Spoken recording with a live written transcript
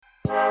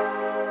Hello,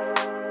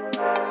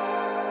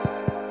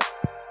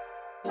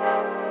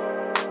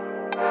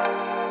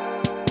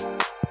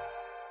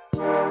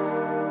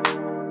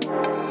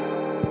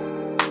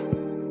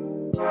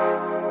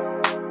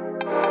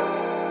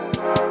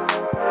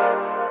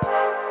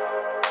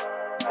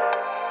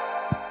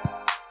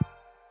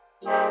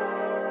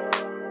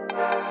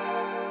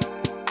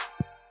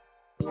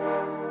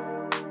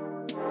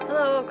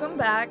 welcome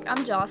back.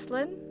 I'm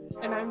Jocelyn.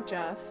 And I'm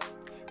Jess.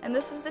 And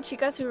this is the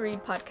Chicas Who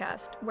Read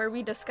podcast, where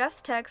we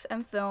discuss texts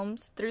and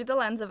films through the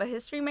lens of a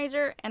history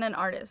major and an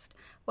artist.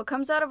 What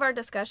comes out of our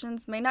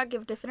discussions may not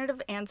give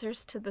definitive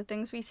answers to the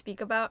things we speak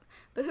about,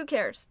 but who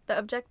cares? The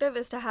objective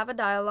is to have a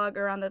dialogue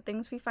around the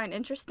things we find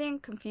interesting,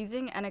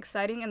 confusing, and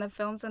exciting in the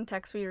films and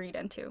texts we read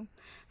into.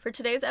 For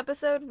today's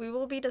episode, we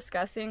will be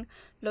discussing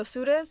Los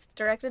Sures,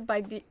 directed by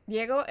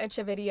Diego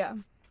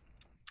Echeverria.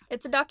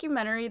 It's a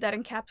documentary that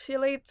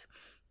encapsulates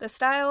the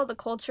style, the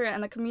culture,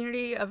 and the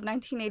community of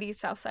 1980s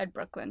Southside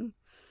Brooklyn.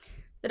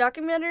 The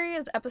documentary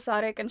is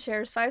episodic and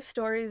shares 5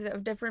 stories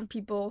of different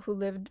people who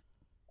lived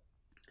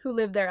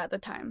there at the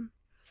time.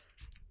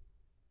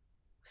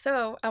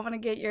 So I want to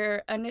get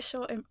your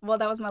initial, well,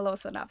 that was my little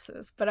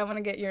synopsis, but I want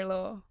to get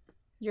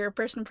your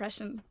first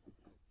impression.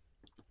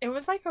 It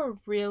was like a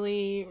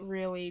really,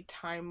 really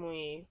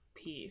timely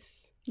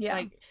piece. Yeah.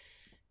 Like,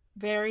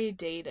 very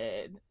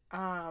dated.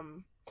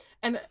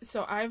 And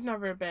so I've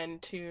never been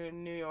to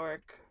New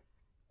York,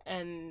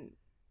 and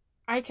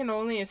I can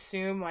only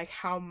assume like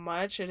how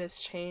much it has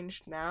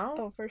changed now.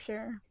 Oh, for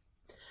sure.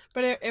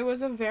 But it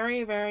was a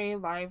very, very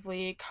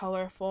lively,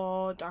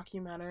 colorful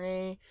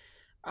documentary.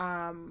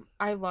 I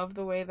love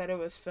the way that it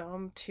was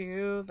filmed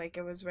too. Like,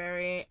 it was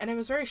very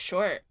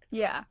short.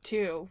 Yeah.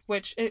 Too,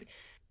 which it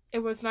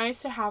was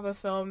nice to have a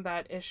film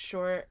that is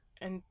short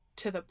and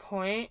to the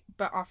point,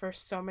 but offers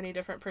so many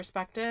different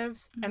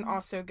perspectives, and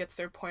also gets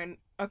their point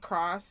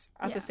across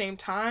at the same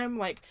time.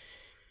 Like,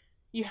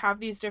 you have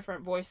these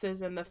different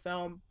voices in the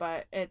film,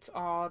 but it's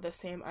all the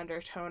same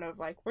undertone of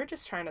like, we're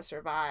just trying to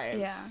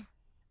survive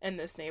in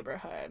this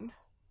neighborhood.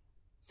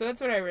 So that's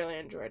what I really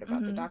enjoyed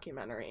about the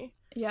documentary.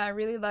 Yeah, I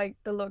really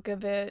liked the look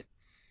of it.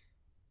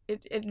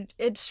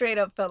 It straight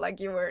up felt like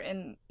you were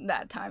in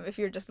that time if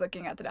you're just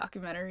looking at the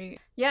documentary.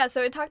 Yeah,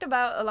 so it talked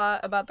about a lot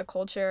about the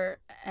culture,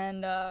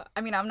 and I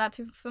mean, I'm not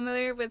too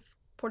familiar with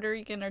Puerto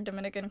Rican or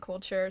Dominican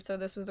culture, so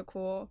this was a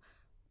cool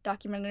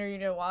documentary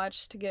to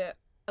watch to get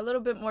a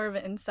little bit more of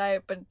an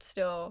insight, but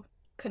still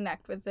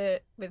connect with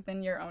it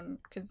within your own,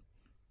 because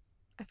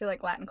I feel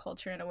like Latin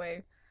culture in a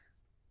way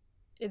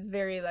is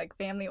very like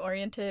family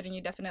oriented, and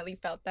you definitely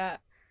felt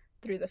that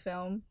through the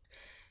film.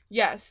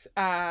 Yes,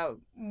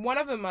 one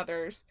of the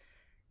mothers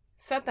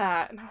said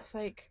that, and I was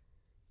like,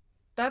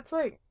 that's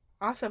like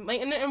awesome. Like,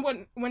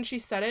 and when she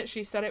said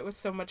it with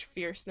so much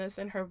fierceness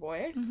in her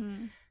voice.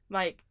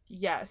 Like,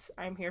 yes,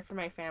 I'm here for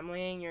my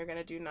family, and you're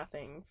gonna do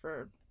nothing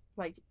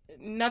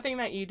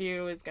that you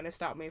do is gonna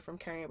stop me from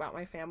caring about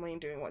my family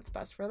and doing what's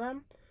best for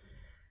them.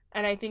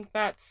 And I think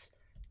that's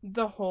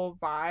the whole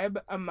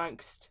vibe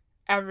amongst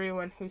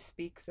everyone who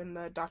speaks in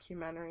the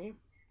documentary.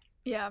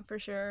 Yeah, for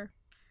sure.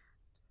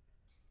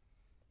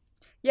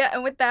 Yeah,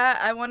 and with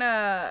that, I want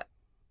to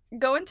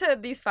go into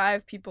these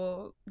 5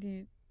 people,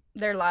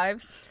 their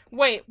lives.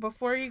 Wait,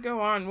 before you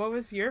go on, what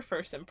was your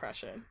first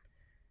impression?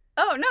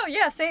 Oh, no,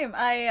 yeah, same.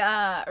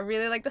 I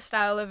really like the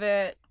style of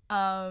it.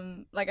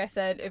 Like I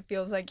said, it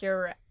feels like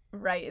you're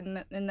right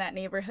in that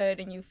neighborhood,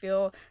 and you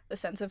feel the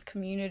sense of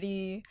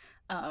community.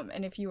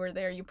 And if you were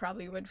there, you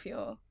probably would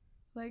feel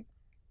like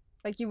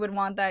you would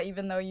want that,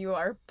 even though you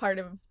are part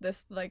of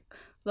this like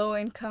low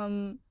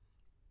income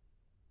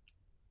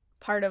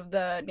part of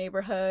the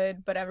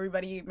neighborhood, but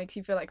everybody makes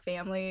you feel like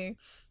family.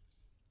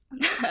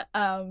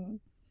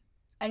 And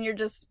you're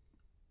just,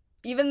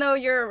 even though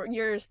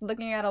you're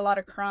looking at a lot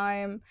of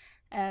crime,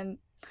 and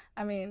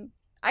I mean,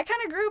 I kind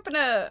of grew up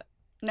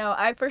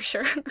I for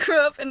sure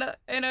grew up in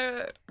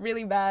a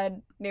really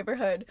bad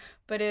neighborhood,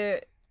 but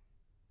I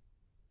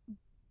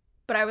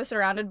was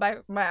surrounded by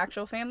my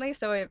actual family,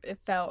 so it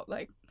felt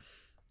like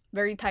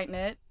very tight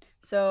knit.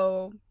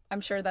 So I'm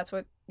sure that's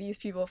what these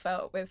people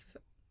felt with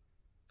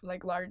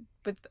like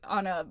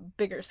on a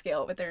bigger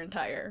scale with their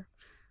entire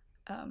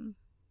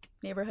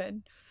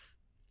neighborhood.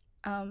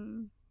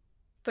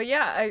 But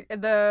yeah,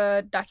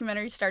 the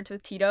documentary starts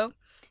with Tito.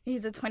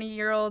 He's a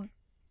 20-year-old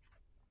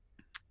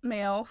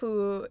male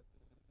who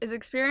is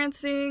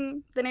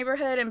experiencing the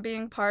neighborhood and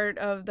being part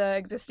of the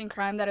existing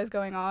crime that is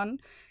going on.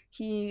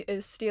 He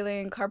is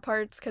stealing car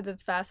parts because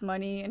it's fast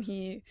money, and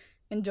he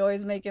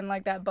enjoys making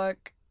like that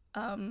buck.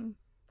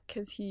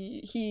 Because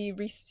he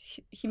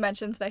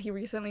mentions that he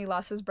recently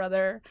lost his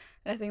brother,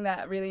 and I think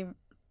that really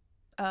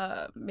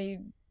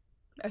made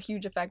a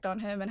huge effect on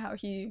him and how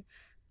he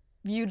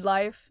viewed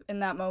life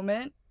in that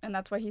moment, and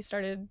that's why he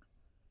started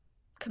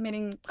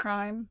committing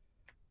crime.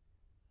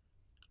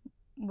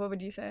 What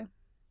would you say?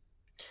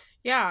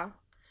 Yeah,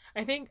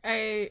 I think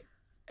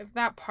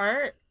that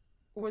part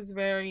was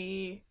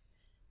very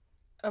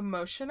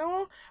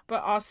emotional,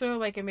 but also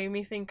like it made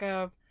me think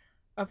of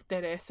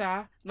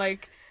Teresa,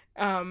 like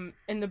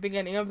in the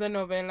beginning of the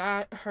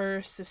novela,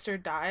 her sister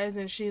dies,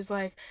 and she's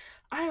like,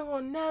 I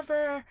will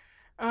never,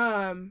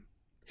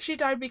 she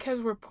died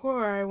because we're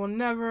poor. I will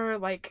never,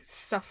 like,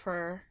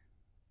 suffer.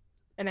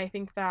 And I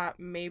think that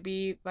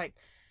maybe, like,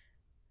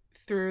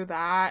 through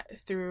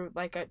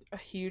like a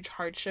huge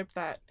hardship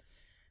that,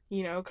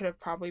 you know, could have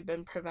probably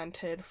been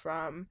prevented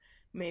from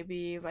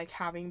maybe, like,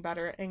 having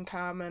better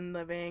income and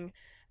living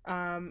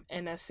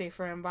in a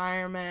safer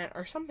environment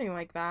or something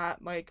like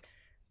that, like,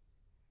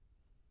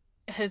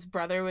 his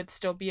brother would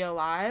still be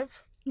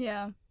alive.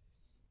 Yeah.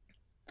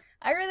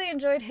 I really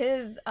enjoyed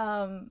his,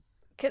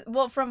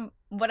 well, from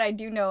what I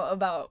do know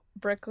about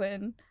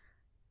Brooklyn,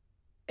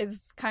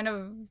 is kind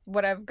of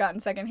what I've gotten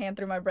secondhand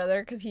through my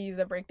brother, because he's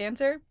a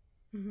breakdancer.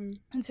 Mm-hmm.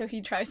 And so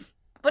he tries,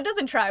 but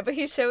doesn't try, but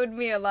he showed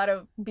me a lot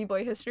of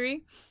b-boy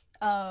history.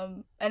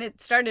 And it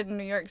started in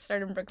New York,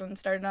 started in Brooklyn,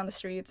 started on the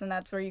streets, and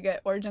that's where you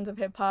get origins of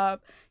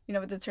hip-hop, you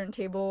know, with the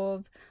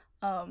turntables.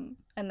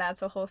 And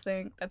that's a whole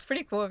thing. That's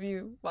pretty cool if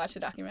you watch a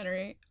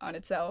documentary on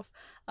itself.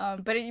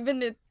 But even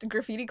the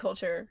graffiti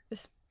culture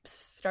is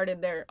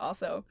started there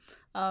also.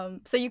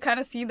 So you kind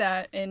of see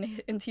that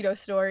in Tito's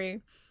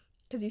story,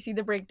 because you see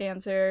the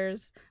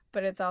breakdancers,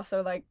 but it's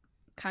also like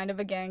kind of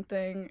a gang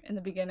thing in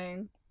the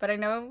beginning. But I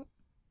know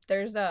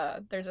there's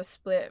a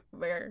split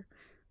where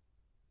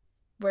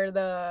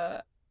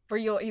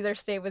you'll either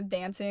stay with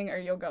dancing or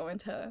you'll go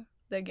into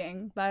the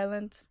gang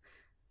violence,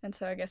 and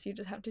so I guess you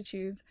just have to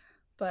choose.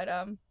 But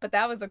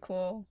that was a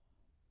cool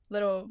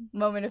little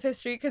moment of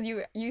history, because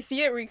you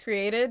see it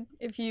recreated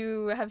if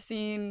you have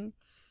seen.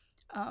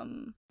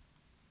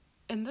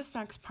 In this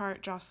next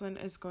part, Jocelyn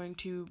is going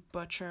to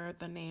butcher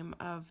the name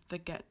of The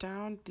Get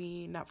Down,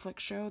 the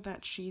Netflix show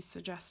that she's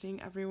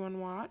suggesting everyone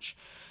watch.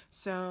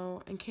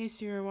 So, in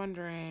case you're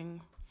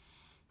wondering,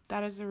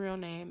 that is the real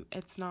name.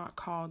 It's not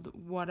called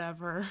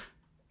whatever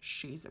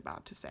she's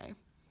about to say.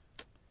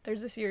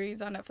 There's a series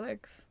on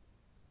Netflix.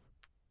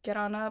 Get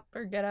On Up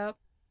or Get Up.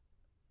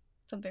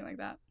 Something like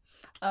that.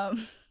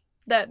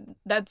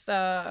 That's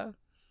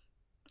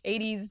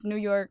 80s New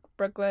York,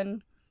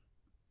 Brooklyn.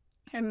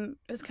 And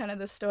it's kind of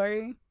the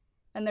story.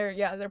 And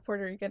they're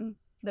Puerto Rican.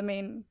 The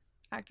main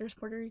actor's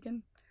Puerto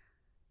Rican.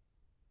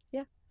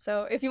 Yeah.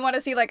 So if you want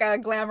to see like a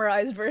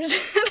glamorized version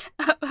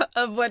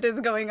of what is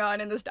going on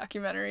in this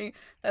documentary,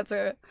 that's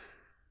a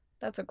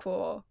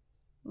cool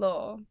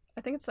little,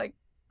 I think it's like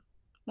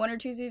 1 or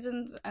 2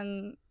 seasons,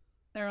 and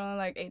they're only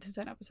like 8 to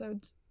 10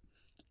 episodes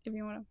if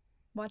you want to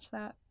watch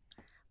that.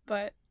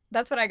 But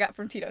that's what I got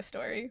from Tito's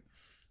story.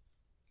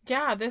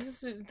 Yeah,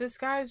 this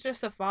guy's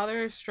just a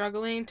father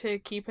struggling to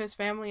keep his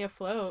family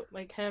afloat.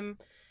 Like him,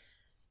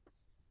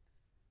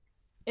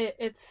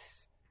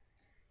 it's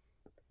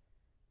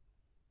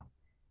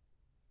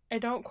I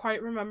don't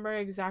quite remember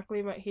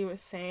exactly what he was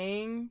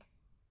saying,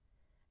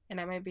 and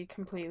I might be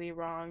completely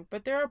wrong,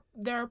 but there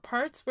are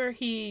parts where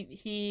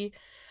he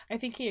I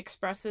think he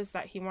expresses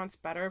that he wants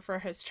better for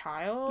his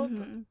child,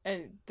 Mm-hmm.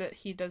 and that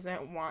he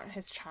doesn't want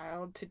his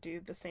child to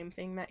do the same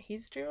thing that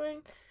he's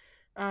doing.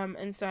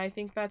 And so I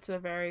think that's a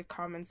very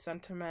common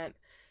sentiment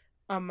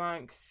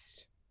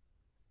amongst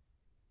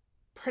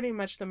pretty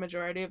much the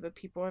majority of the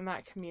people in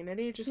that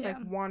community, just like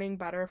wanting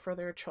better for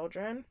their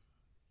children.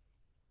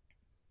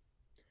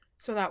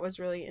 So that was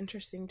really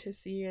interesting to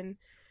see in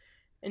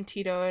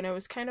Tito, and it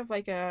was kind of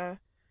like it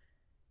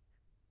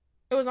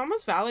was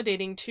almost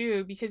validating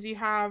too, because you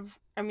have,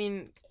 I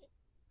mean,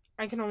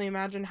 I can only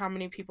imagine how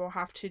many people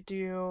have to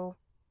do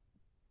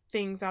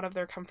things out of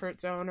their comfort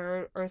zone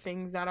or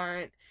things that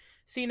aren't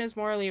seen as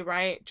morally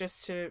right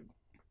just to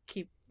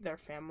keep their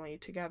family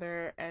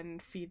together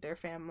and feed their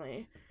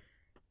family.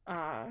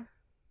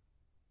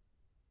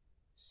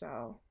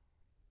 So.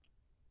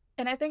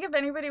 And I think if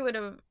anybody would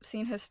have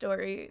seen his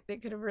story, they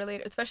could have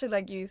related, especially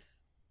like youth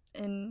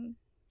in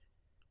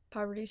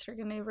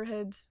poverty-stricken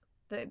neighborhoods,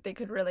 that they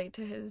could relate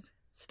to his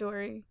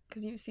story,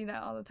 because you see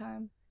that all the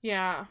time.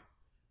 Yeah.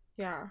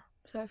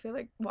 So I feel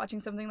like watching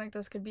something like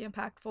this could be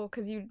impactful,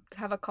 because you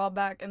have a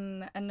callback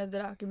in the end of the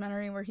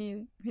documentary where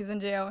he's in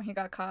jail and he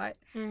got caught,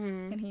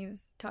 mm-hmm. and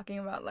he's talking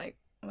about like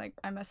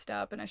I messed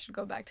up and I should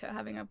go back to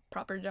having a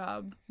proper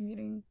job,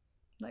 getting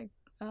like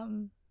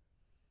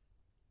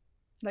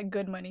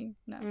good money,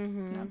 not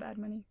bad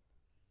money.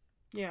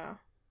 Yeah.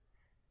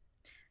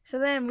 So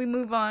then we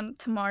move on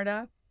to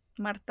Marta.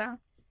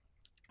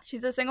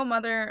 She's a single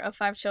mother of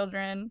 5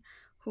 children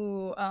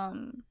who's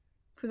on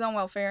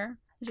welfare.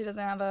 She doesn't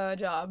have a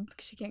job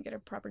because she can't get a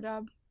proper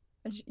job,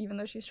 even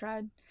though she's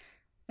tried.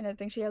 And I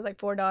think she has like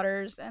 4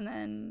 daughters, and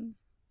then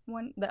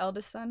the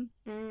eldest son,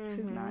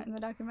 who's not in the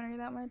documentary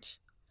that much.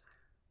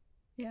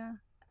 Yeah.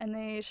 And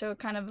they show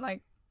kind of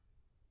like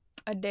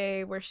a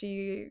day where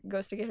she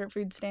goes to get her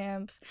food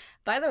stamps.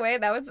 By the way,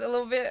 that was a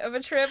little bit of a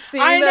trip.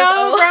 I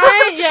know,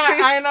 right? Yeah,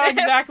 I know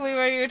exactly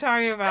what you're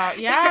talking about.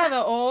 Yeah,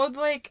 the old,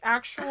 like,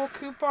 actual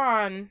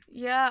coupon.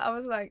 Yeah, I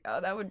was like,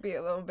 oh, that would be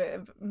a little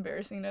bit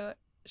embarrassing to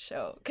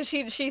show. Because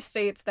she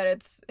states that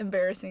it's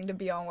embarrassing to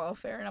be on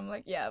welfare. And I'm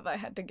like, yeah, if I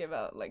had to give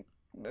out, like,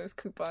 those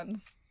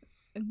coupons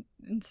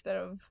instead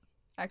of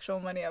actual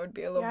money, I would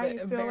be a little bit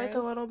you embarrassed. feel like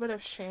a little bit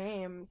of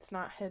shame. It's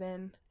not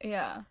hidden.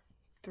 Yeah.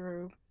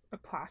 Through a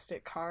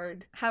plastic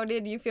card. How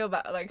did you feel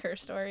about, like, her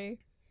story?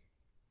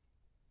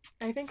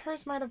 I think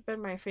hers might have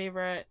been my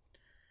favorite.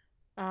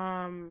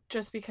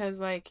 Just because,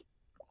 like...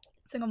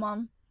 Single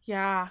mom.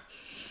 Yeah.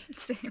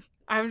 Same.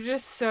 I'm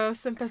just so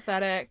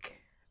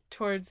sympathetic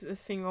towards a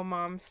single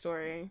mom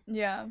story.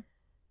 Yeah.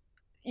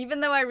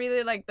 Even though I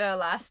really like the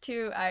last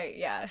two,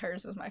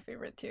 hers was my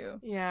favorite too.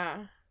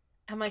 Yeah.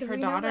 And, like, her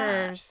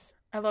daughters.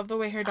 I love the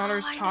way her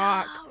daughters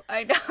talk.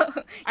 I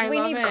know. We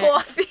need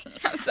coffee.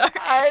 I'm sorry.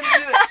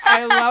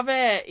 I love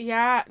it.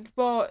 Yeah.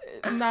 Well,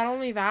 not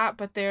only that,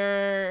 but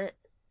they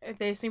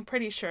seem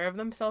pretty sure of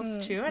themselves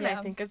too, and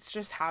I think it's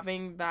just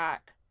having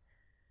that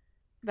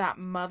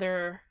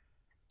mother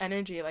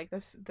energy. Like,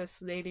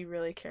 this lady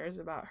really cares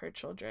about her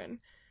children.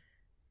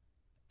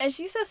 And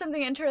she says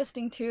something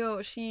interesting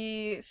too.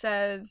 She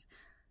says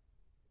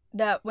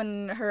that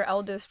when her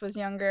eldest was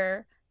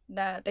younger,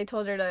 that they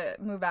told her to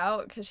move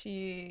out because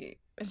she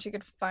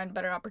could find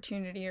better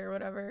opportunity or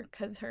whatever,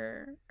 because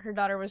her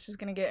daughter was just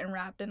gonna get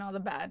enwrapped in all the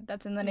bad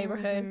that's in the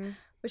neighborhood. Mm-hmm.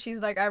 But she's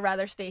like, I'd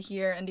rather stay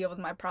here and deal with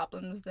my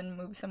problems than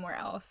move somewhere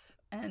else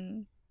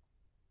and,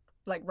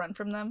 like, run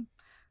from them.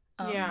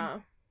 Yeah.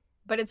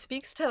 But it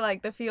speaks to,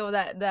 like, the feel of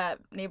that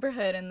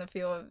neighborhood and the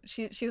feel of...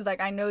 She's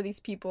like, I know these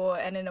people,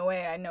 and in a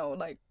way I know,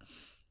 like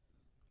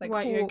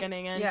what you're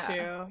getting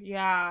into.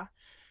 Yeah.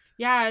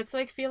 Yeah, it's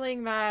like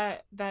feeling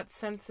that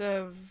sense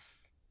of...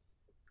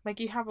 Like,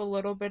 you have a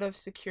little bit of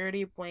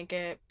security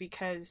blanket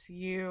because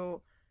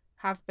you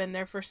have been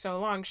there for so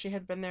long. She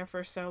had been there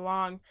for so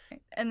long.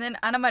 And then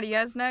Ana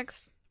Maria is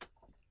next.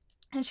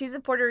 And she's a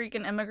Puerto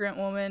Rican immigrant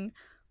woman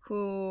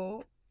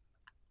who...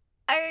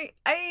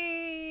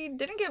 I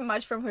didn't get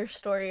much from her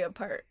story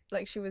apart.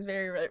 Like, she was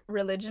very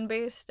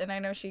religion-based, and I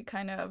know she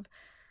kind of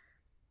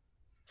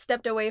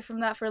stepped away from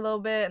that for a little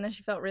bit, and then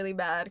she felt really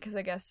bad because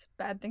I guess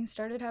bad things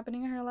started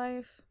happening in her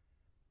life.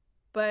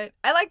 But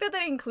I like that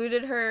they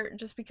included her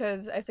just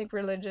because I think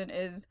religion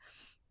is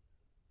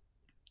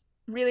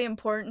really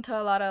important to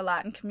a lot of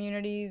Latin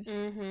communities,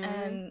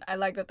 and I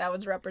like that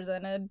was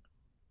represented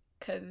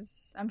because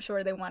I'm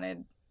sure they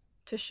wanted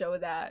to show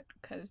that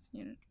because,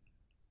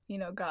 you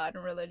know, God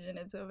and religion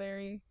is a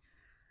very,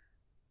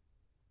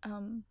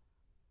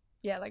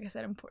 like I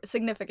said,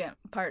 significant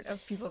part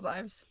of people's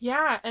lives.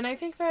 Yeah, and I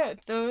think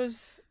that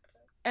those,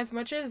 as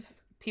much as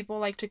people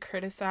like to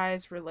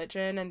criticize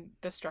religion and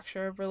the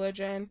structure of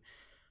religion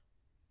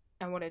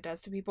and what it does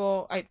to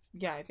people, I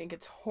think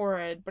it's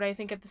horrid. But I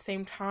think at the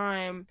same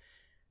time,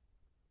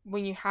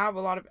 when you have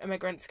a lot of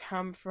immigrants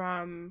come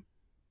from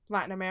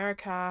Latin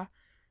America,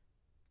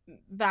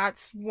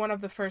 that's one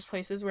of the first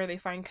places where they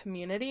find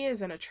community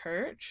is in a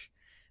church.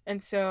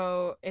 And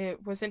so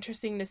it was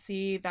interesting to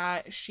see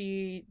that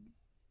she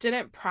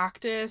didn't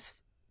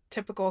practice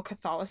typical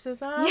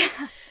Catholicism,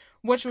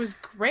 which was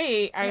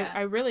great.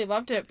 I really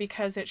loved it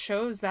because it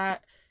shows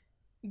that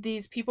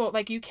these people,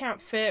 like, you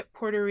can't fit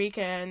Puerto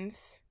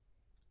Ricans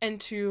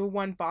into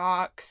one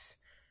box.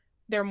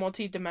 They're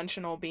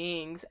multi-dimensional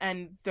beings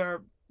and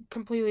they're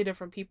completely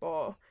different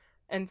people.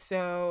 And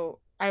so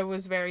I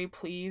was very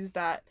pleased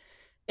that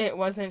it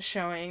wasn't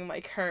showing,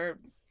 like, her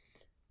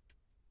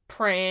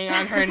praying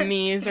on her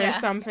knees or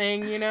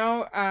something, you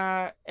know?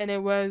 And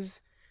it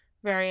was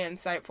very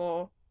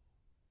insightful.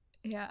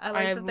 Yeah, I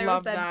like that there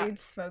was that dude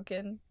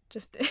smoking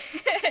just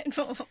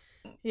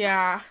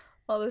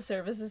while the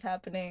service is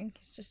happening.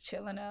 He's just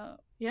chilling out.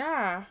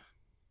 Yeah.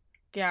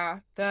 Yeah,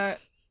 that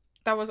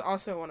was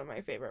also one of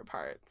my favorite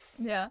parts.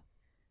 Yeah.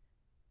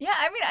 Yeah,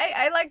 I mean,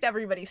 I liked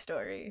everybody's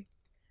story.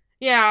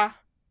 Yeah.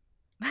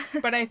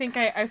 But I think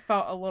I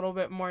felt a little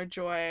bit more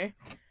joy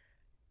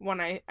when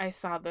I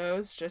saw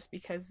those, just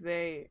because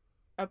they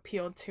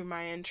appealed to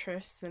my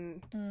interests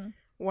and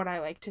what I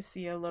like to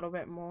see a little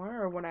bit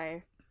more, or what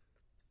I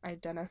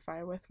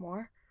identify with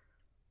more.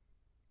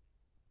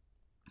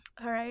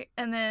 All right,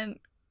 and then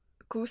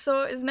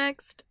Cuso is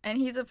next, and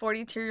he's a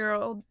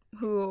 42-year-old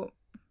who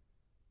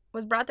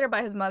was brought there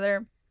by his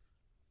mother,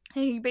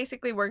 and he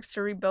basically works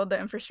to rebuild the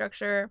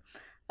infrastructure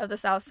of the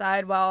South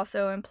Side while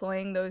also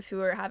employing those who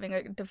are having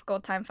a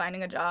difficult time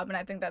finding a job. And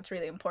I think that's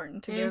really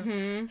important to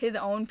give his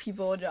own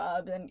people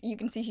jobs. And you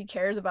can see he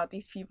cares about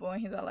these people.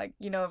 And he's all like,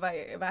 you know, if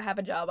I have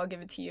a job, I'll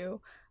give it to you.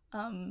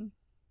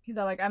 He's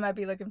all like, I might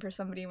be looking for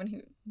somebody,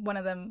 when one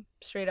of them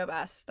straight up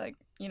asked, like,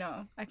 you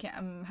know,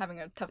 I'm having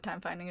a tough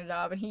time finding a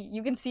job. And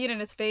you can see it in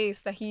his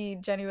face that he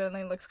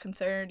genuinely looks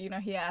concerned. You know,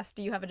 he asked,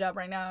 do you have a job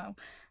right now?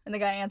 And the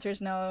guy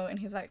answers no. And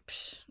he's like,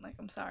 psh, like,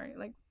 I'm sorry.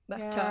 Like,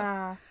 that's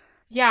tough.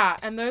 Yeah,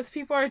 and those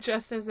people are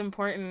just as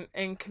important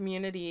in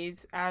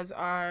communities as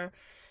are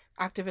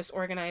activist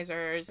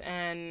organizers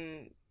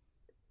and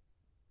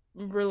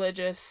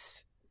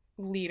religious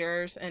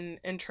leaders and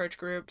church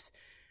groups.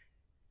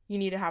 You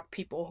need to have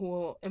people who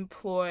will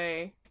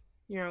employ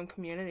your own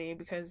community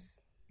because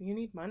you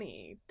need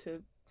money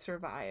to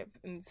survive.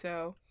 And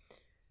so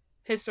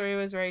his story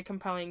was very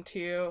compelling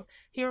too.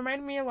 He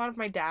reminded me a lot of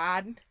my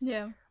dad.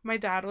 Yeah. My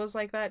dad was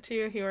like that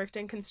too. He worked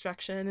in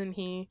construction and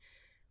he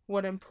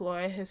would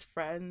employ his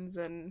friends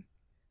and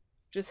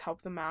just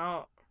help them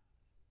out.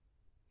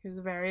 He was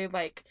very,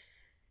 like,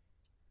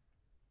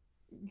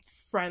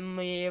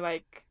 friendly,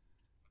 like,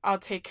 I'll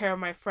take care of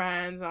my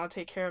friends, I'll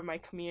take care of my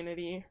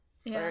community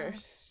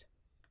first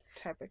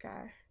type of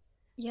guy.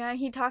 Yeah,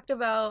 he talked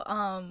about,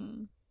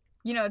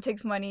 it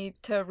takes money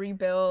to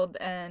rebuild,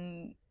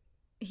 and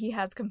he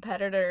has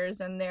competitors,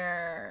 and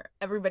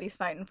everybody's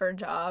fighting for a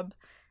job,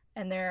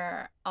 and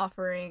they're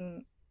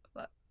offering,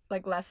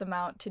 like, less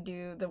amount to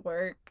do the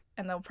work,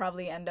 and they'll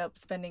probably end up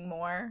spending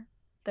more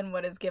than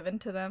what is given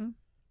to them.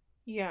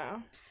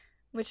 Yeah.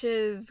 Which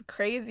is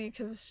crazy,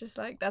 because it's just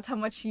like, that's how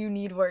much you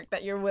need work,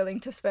 that you're willing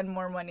to spend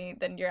more money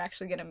than you're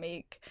actually going to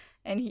make.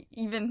 And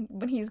even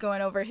when he's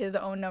going over his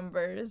own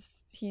numbers,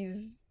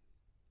 he's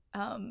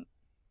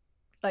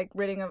like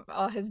ridding of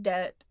all his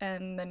debt,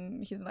 and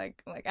then he's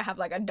like I have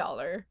like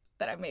 $1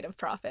 that I made of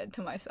profit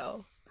to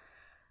myself,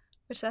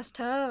 which that's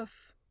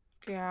tough.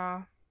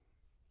 Yeah.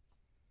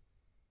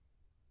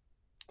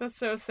 That's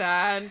so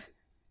sad.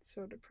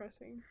 So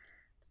depressing.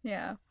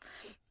 Yeah.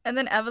 And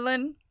then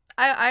Evelyn,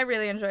 I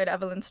really enjoyed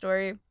Evelyn's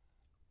story.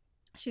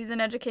 She's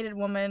an educated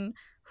woman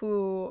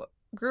who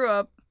grew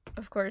up,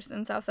 of course,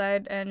 in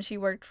Southside, and she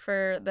worked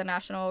for the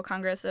National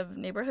Congress of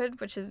Neighborhood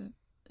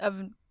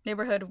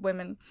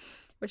Women,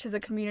 which is a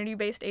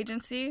community-based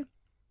agency.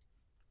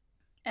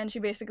 And she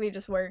basically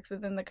just works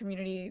within the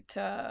community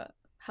to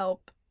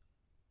help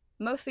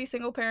mostly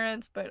single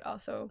parents, but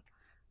also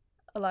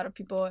a lot of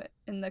people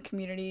in the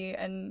community.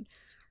 And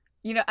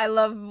I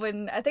love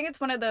when, I think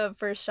it's one of the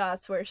first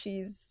shots where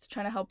she's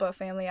trying to help a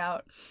family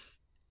out,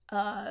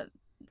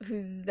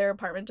 whose their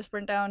apartment just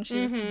burnt down.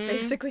 She's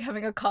basically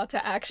having a call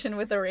to action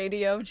with the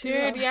radio.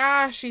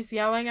 She's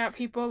yelling at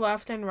people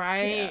left and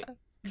right. Yeah.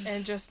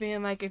 And just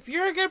being like, if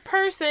you're a good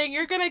person,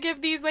 you're gonna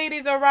give these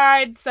ladies a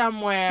ride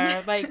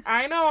somewhere. Like,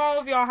 I know all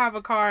of y'all have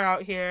a car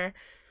out here.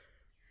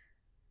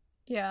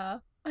 Yeah.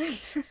 I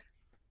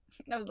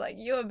was like,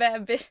 you a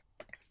bad bitch.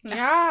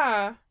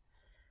 Yeah.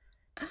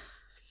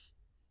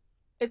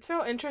 It's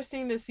so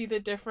interesting to see the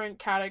different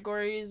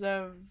categories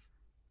of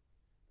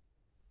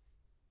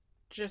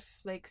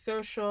just, like,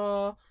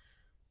 social,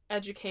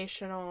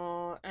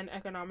 educational, and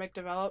economic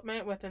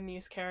development within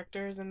these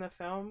characters in the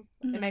film.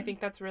 Mm-hmm. And I think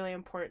that's really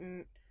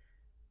important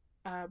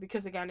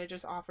because, again, it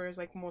just offers,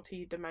 like,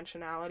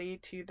 multi-dimensionality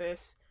to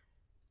this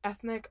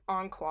ethnic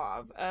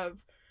enclave of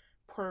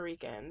Puerto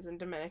Ricans and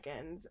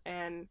Dominicans.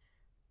 And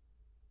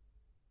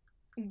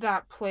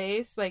that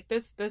place, like,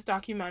 this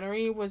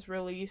documentary was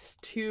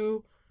released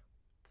to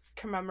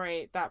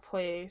commemorate that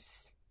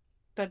place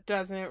that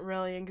doesn't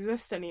really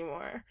exist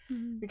anymore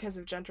because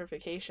of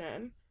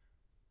gentrification.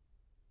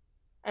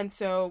 And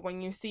so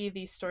when you see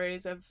these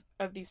stories of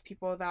these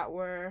people that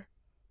were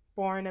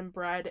born and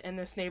bred in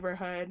this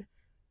neighborhood,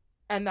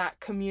 and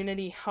that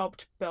community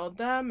helped build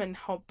them and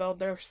help build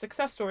their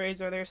success stories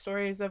or their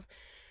stories of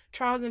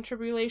trials and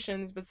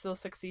tribulations but still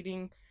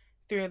succeeding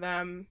through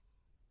them,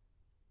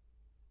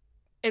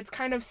 it's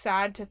kind of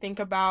sad to think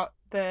about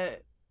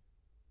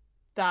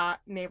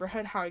that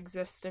neighborhood, how it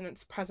exists in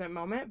its present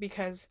moment,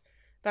 because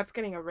that's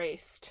getting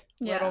erased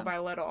little by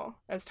little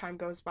as time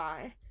goes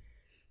by.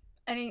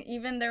 And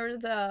even there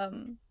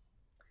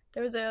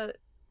was a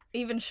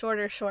even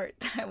shorter short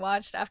that I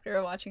watched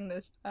after watching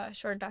this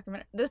short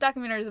documentary. This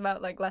documentary is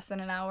about like less than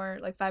an hour,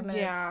 like 5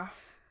 minutes,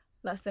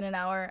 less than an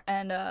hour.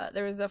 And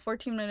there was a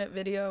 14-minute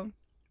video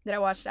that I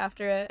watched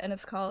after it, and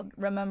it's called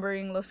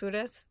Remembering Los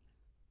Sures.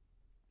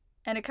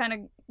 And it kind of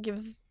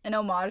gives an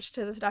homage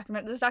to this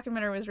documentary. This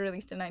documentary was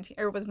released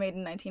was made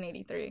in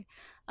 1983.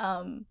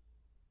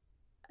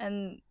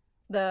 And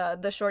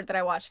the short that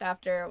I watched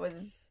after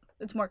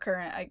it's more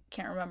current. I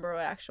can't remember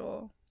what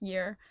actual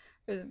year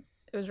it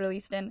was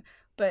released in,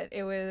 but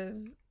it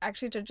was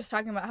actually just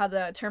talking about how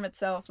the term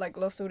itself, like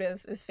Los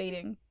Sures, is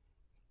fading.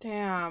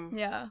 Damn.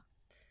 Yeah.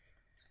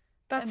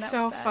 That's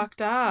so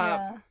fucked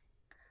up. Yeah.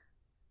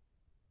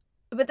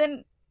 But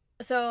then,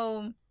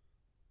 so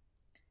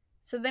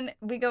then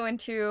we go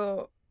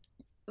into,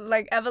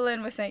 like,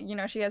 Evelyn was saying,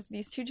 she has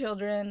these 2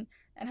 children,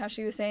 and how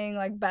she was saying,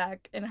 like,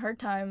 back in her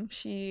time,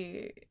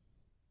 she,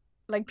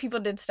 like, people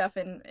did stuff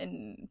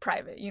in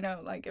private,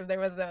 like, if there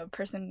was a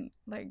person,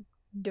 like,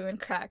 doing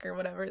crack or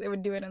whatever, they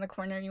would do it in the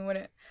corner, and you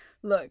wouldn't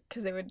look,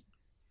 because they would,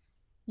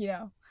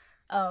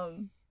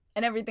 and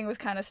everything was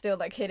kind of still,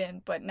 like,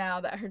 hidden. But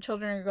now that her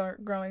children are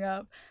growing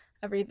up,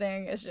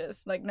 everything is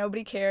just, like,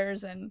 nobody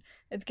cares, and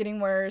it's getting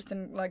worse,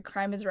 and, like,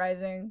 crime is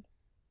rising.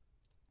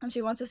 And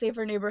she wants to save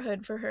her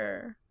neighborhood for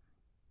her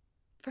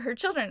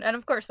children. And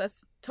of course,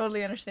 that's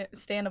totally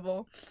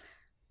understandable.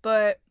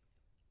 But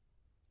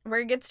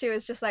where it gets to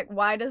is just like,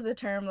 why does the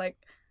term, like,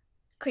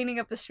 cleaning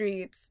up the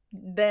streets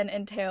then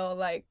entail,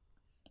 like,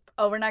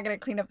 oh, we're not going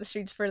to clean up the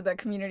streets for the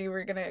community.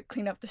 We're going to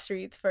clean up the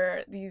streets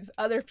for these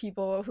other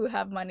people who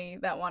have money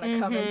that want to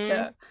come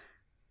into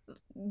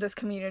this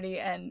community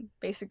and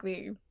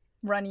basically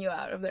run you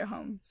out of their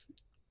homes.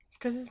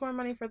 Because it's more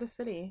money for the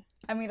city.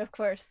 I mean, of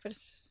course, but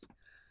it's just...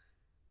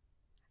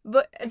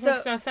 But it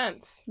makes no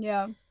sense.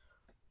 Yeah.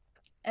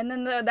 And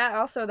then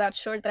that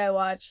short that I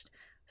watched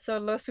So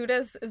Los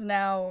Sudas is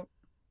now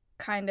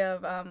kind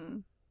of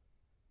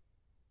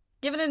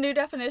given a new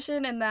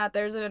definition in that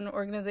there's an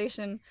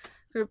organization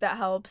group that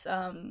helps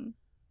kind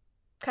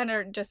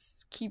of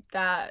just keep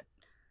that,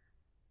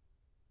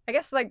 I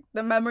guess, like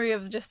the memory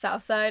of just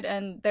Southside,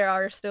 and there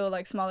are still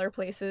like smaller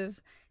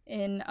places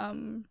in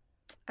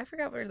I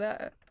forgot where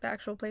the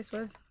actual place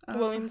was.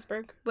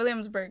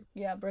 Williamsburg,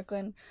 yeah,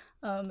 Brooklyn.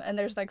 And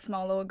there's like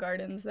small little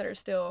gardens that are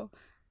still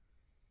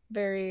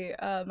very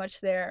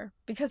much there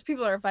because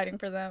people are fighting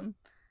for them.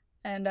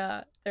 And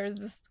there's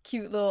this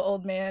cute little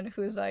old man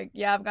who's like,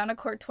 yeah, I've gone to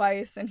court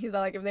twice, and he's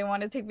like, if they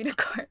want to take me to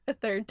court a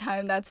third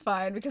time, that's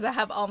fine because I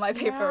have all my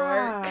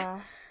paperwork. Yeah.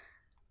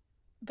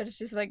 But it's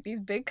just like these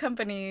big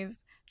companies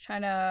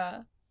trying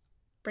to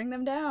bring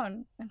them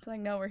down. And it's like,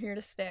 no, we're here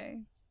to stay.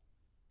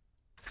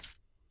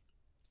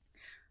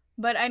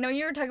 But I know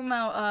you were talking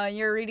about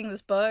you're reading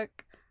this book.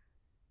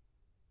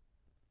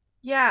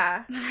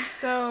 Yeah.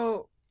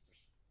 So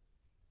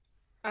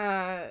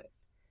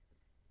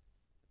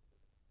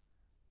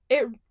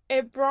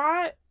it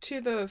brought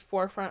to the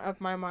forefront of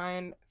my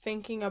mind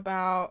thinking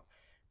about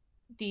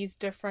these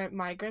different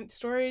migrant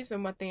stories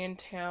and what they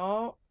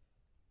entail,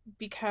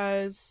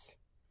 because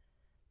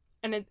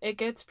it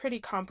gets pretty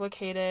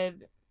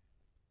complicated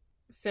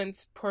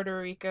since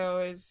Puerto Rico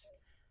is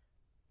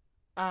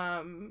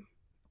a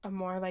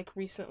more like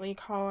recently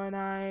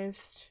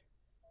colonized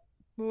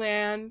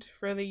land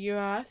for the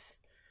US.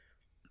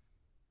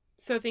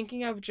 So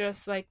thinking of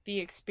just like the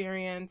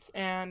experience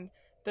and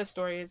the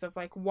stories of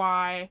like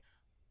why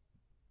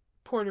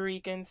Puerto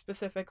Ricans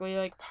specifically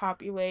like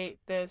populate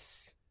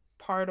this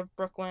part of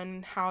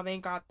Brooklyn, how they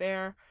got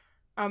there,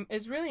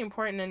 is really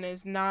important and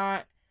is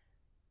not.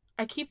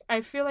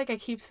 I feel like I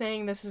keep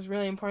saying this is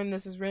really important,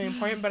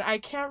 but I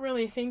can't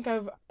really think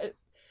of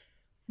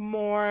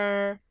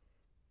more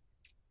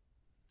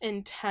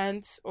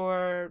intense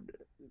or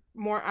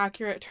more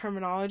accurate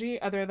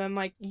terminology other than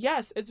like,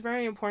 yes, it's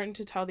very important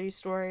to tell these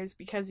stories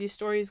because these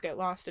stories get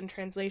lost in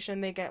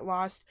translation. They get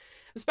lost,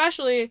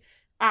 especially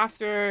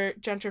after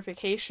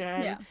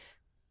gentrification. Yeah.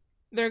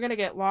 They're gonna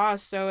get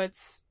lost, so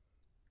it's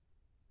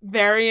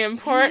very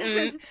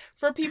important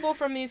for people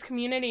from these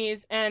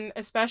communities, and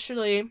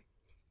especially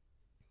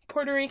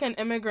Puerto Rican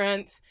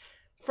immigrants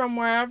from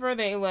wherever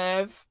they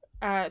live,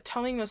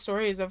 telling the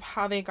stories of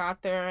how they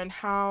got there and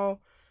how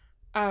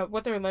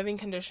what their living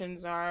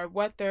conditions are,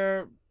 what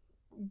their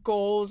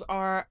goals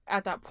are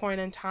at that point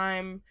in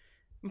time.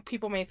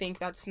 People may think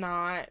that's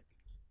not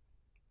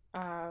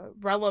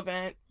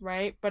relevant,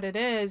 right? But it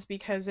is,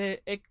 because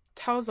it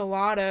tells a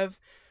lot of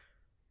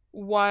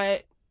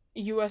what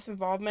U.S.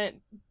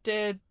 involvement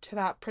did to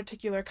that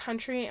particular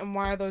country and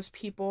why those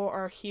people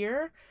are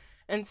here.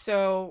 And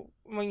so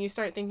when you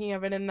start thinking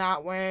of it in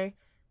that way,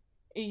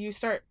 you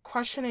start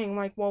questioning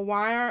like, well,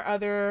 why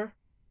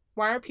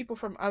are people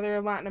from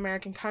other Latin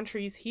American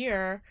countries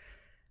here?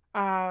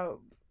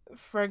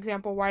 For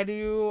example, why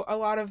do a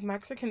lot of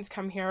Mexicans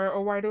come here,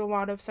 or why do a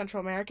lot of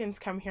Central Americans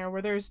come here,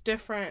 where there's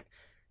different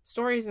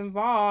stories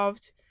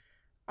involved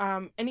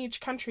in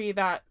each country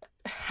that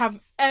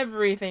have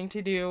everything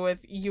to do with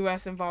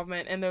U.S.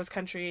 involvement in those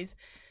countries,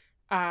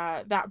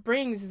 that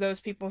brings those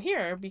people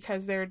here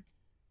because they're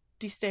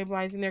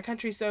destabilizing their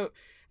country. So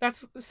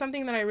that's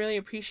something that I really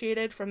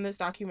appreciated from this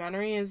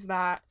documentary, is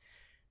that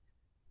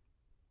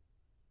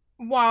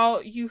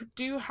while you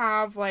do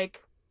have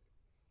like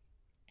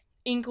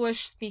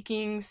English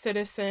speaking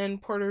citizen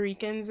Puerto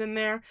Ricans in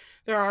there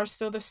are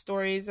still the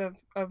stories of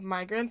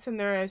migrants, and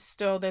there is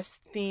still this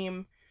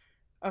theme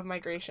of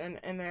migration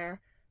in there,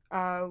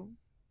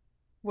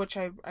 which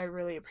I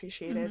really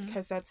appreciated,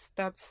 because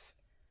that's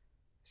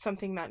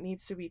something that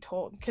needs to be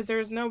told, because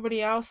there's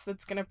nobody else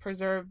that's going to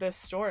preserve this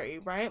story,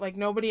 right? Like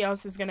nobody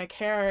else is going to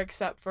care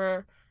except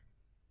for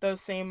those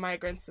same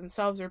migrants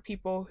themselves, or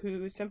people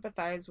who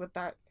sympathize with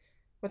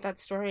that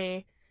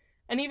story.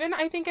 And even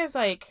I think as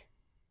like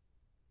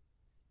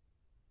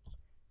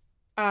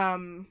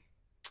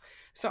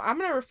so I'm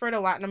going to refer to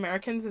Latin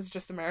Americans as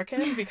just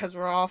Americans because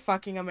we're all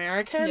fucking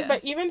American. Yes.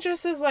 But even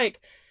just as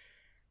like,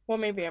 well,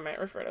 maybe I might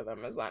refer to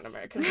them as Latin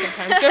Americans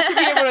sometimes just to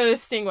be able to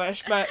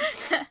distinguish. But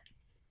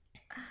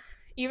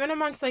even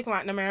amongst like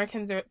Latin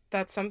Americans,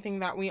 that's something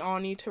that we all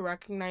need to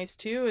recognize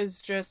too,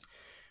 is just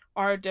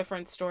our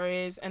different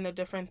stories and the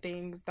different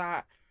things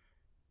that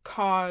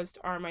caused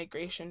our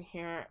migration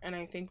here. And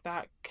I think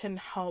that can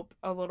help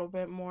a little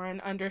bit more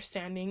in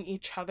understanding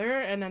each other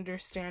and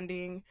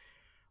understanding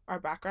our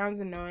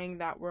backgrounds, and knowing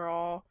that we're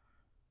all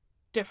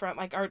different.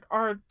 Like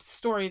our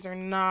stories are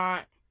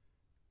not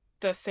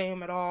the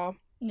same at all.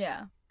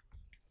 Yeah.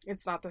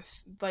 It's not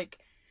this, like,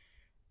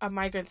 a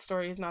migrant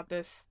story is not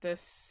this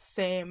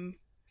same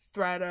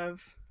thread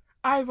of,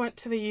 I went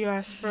to the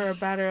US for a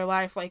better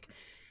life. Like,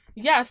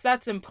 yes,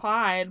 that's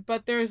implied,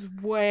 but there's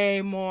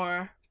way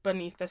more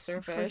beneath the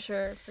surface.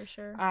 For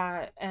sure.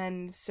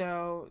 And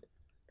so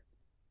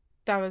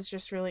that was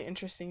just really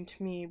interesting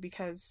to me,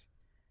 because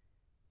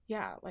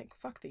yeah, like,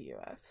 fuck the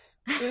US.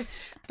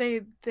 It's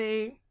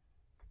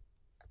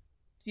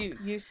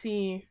you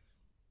see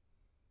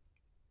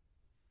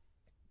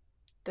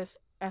this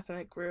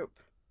ethnic group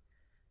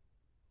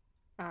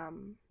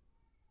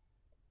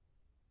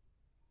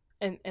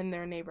in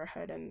their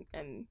neighborhood,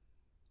 and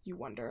you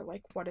wonder,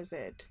 like, what is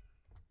it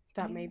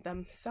that made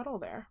them settle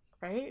there,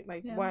 right?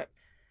 Like,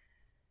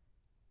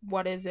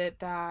 what is it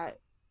that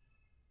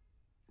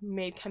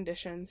made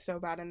conditions so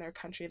bad in their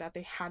country that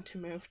they had to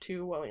move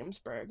to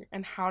Williamsburg,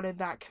 and how did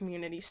that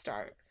community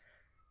start,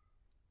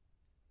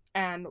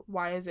 and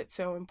why is it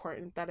so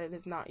important that it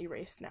is not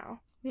erased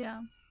now?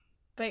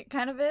 But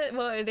kind of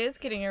it is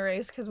getting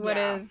erased, because what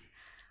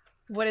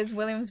is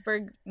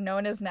Williamsburg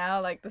known as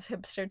now? Like this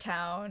hipster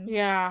town,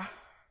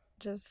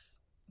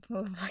 just full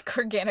of like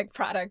organic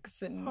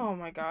products and oh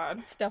my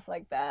god, stuff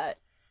like that.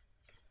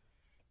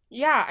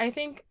 I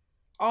think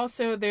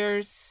also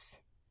there's,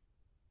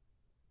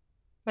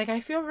 like, I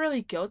feel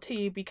really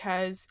guilty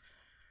because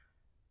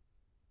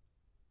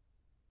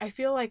I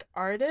feel like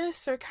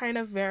artists are kind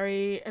of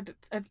very,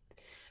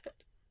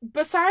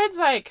 besides,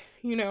 like,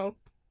 you know,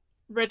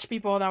 rich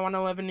people that want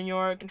to live in New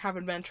York and have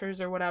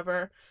adventures or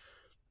whatever,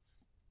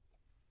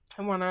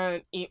 and want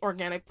to eat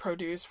organic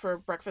produce for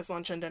breakfast,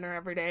 lunch, and dinner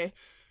every day.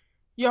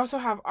 You also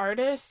have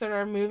artists that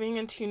are moving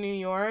into New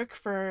York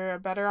for a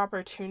better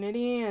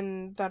opportunity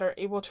and that are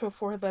able to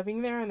afford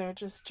living there, and they're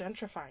just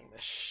gentrifying the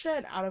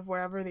shit out of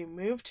wherever they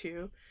move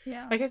to.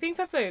 Like, I think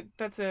that's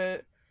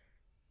a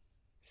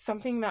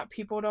something that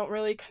people don't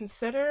really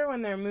consider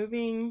when they're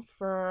moving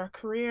for a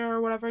career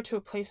or whatever to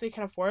a place they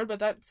can afford, but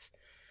that's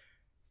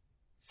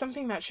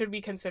something that should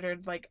be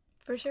considered, like,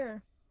 for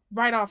sure,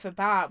 right off the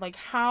bat. Like,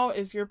 how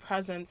is your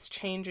presence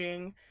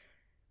changing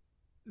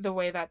the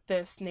way that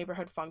this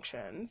neighborhood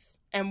functions,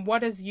 and what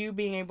does you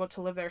being able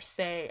to live there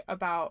say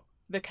about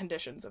the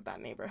conditions of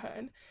that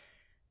neighborhood?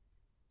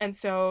 And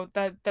so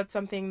that's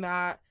something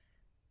that,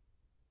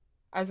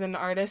 as an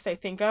artist, I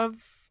think of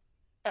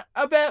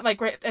a bit,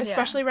 like,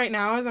 especially right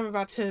now as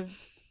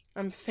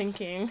I'm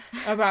thinking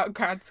about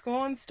grad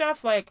school and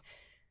stuff, like,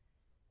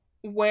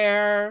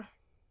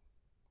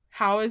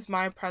 how is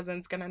my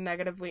presence going to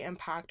negatively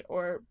impact,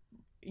 or,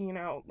 you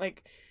know,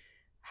 like,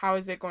 how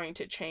is it going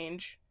to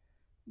change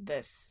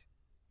this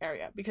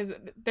area? Because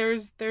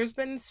there's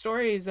been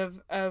stories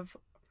of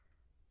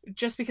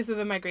just because of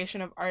the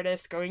migration of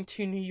artists going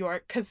to New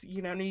York, because,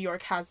 you know, New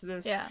York has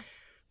this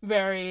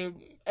very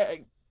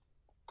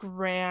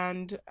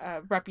grand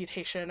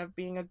reputation of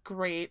being a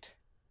great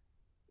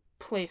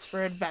place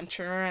for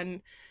adventure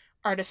and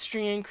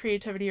artistry and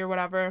creativity or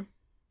whatever.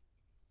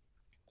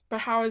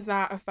 But how is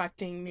that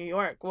affecting New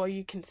York? Well,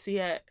 you can see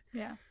it.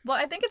 Well,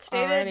 I think it's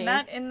stated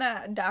not in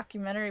the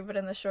documentary, but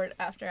in the short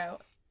after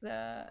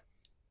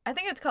I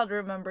think it's called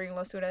Remembering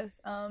Los Sures,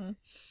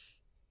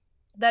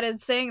 that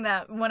is saying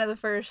that one of the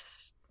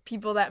first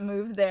people that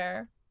moved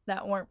there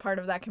that weren't part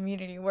of that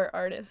community were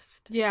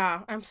artists.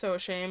 Yeah, I'm so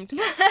ashamed.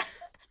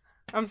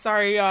 I'm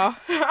sorry, y'all.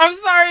 I'm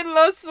sorry,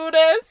 Los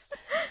Sures.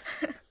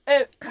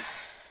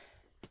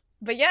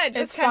 But yeah, it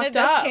just kind of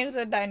does change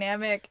the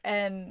dynamic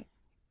and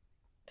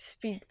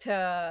speak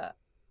to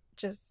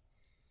just,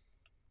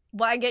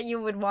 well, I get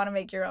you would want to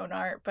make your own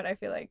art, but I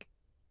feel like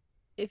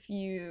it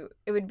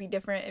would be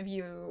different if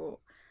you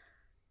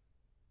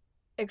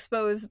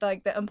exposed,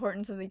 like, the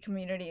importance of the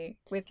community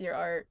with your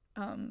art.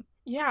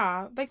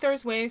 Like,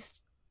 there's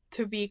ways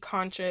to be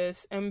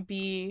conscious and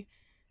be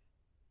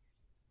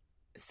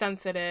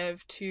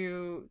sensitive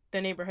to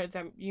the neighborhoods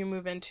that you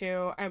move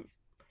into.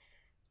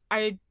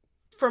 I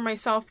for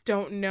myself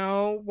don't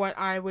know what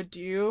I would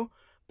do,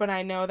 but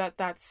I know that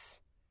that's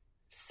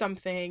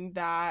something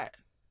that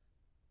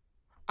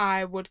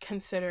I would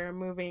consider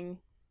moving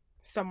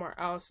somewhere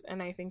else,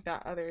 and I think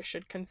that others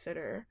should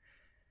consider,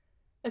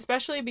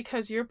 especially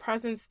because your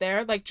presence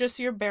there, like, just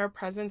your bare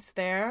presence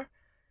there,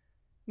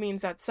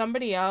 means that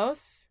somebody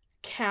else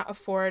can't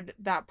afford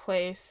that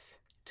place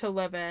to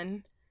live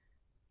in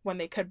when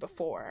they could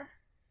before.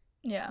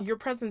 Your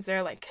presence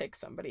there, like, kicks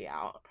somebody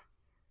out.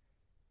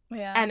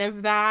 And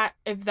if that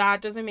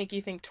doesn't make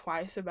you think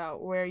twice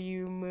about where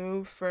you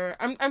move for,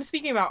 I'm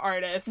speaking about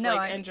artists,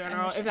 in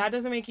general. If that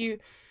doesn't make you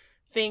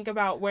think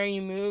about where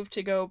you move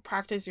to go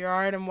practice your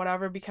art and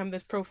whatever, become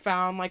this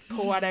profound, like,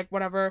 poetic,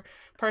 whatever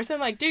person,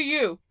 like, do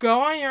you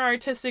go on your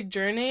artistic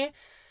journey,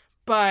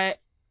 but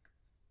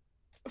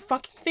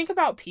fucking think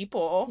about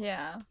people.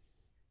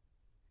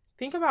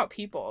 Think about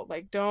people.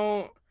 Like,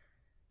 don't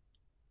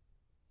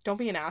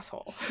be an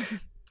asshole.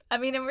 I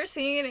mean, and we're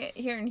seeing it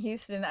here in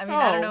Houston. I mean,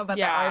 I don't know about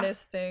the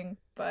artist thing,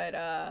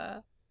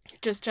 but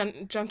just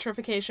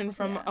gentrification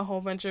from a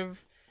whole bunch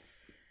of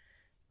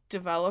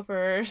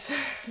developers.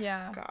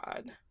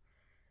 God,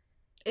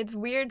 it's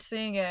weird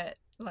seeing it,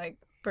 like,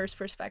 first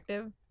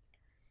perspective,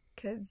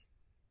 because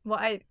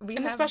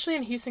especially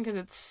in Houston, because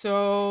it's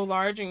so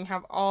large and you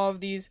have all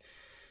of these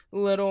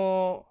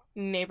little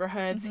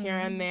neighborhoods here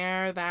and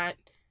there that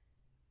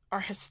are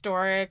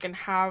historic and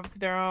have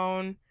their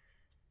own,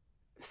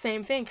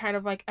 same thing, kind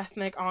of like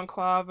ethnic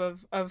enclave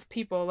of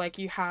people. Like,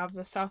 you have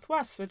the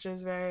Southwest, which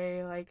is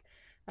very, like,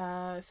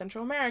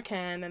 Central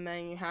American, and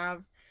then you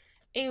have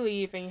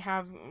Alief, and you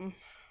have,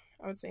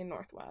 I would say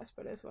Northwest,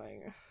 but it's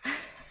like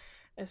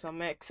is a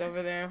mix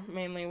over there,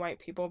 mainly white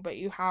people, but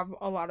you have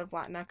a lot of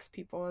Latinx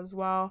people as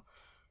well.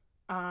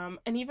 And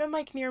even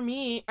like near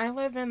me, I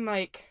live in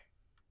like,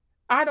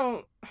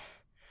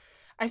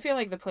 I feel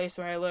like the place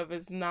where I live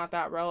is not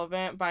that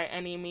relevant by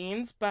any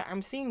means, but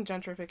I'm seeing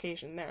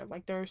gentrification there.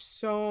 Like, there are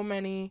so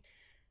many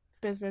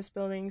business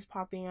buildings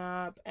popping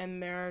up,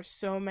 and there are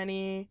so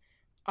many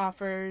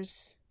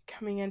offers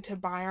coming in to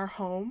buy our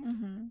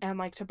home and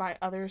like to buy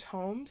others'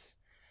 homes.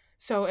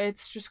 So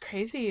it's just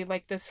crazy.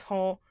 Like, this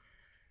whole,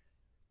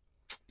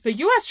 the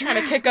US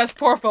trying to kick us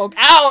poor folk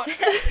out.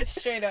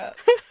 Straight up.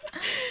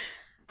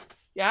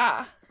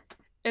 Yeah.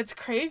 It's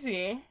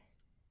crazy.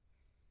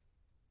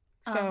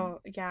 So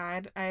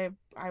yeah,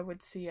 I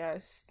would see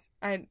us.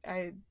 I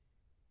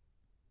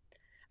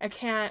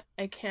can't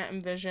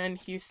envision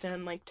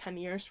Houston like 10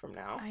 years from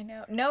now. I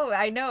know. No,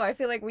 I know. I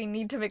feel like we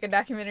need to make a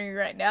documentary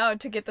right now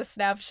to get the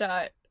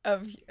snapshot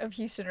of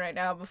Houston right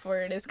now before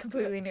it is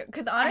completely new.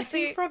 Because honestly,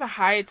 I think for the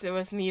Heights it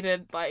was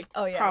needed like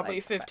probably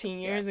like 15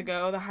 years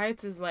ago. The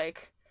Heights is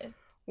like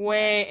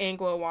way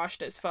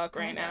Anglo-washed as fuck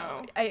right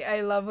now.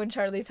 I love when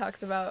Charlie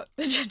talks about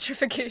the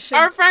gentrification.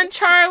 Our friend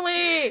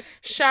Charlie!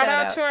 Shout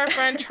out to our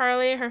friend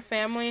Charlie. Her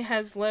family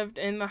has lived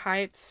in the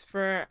Heights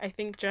for, I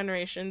think,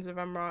 generations. If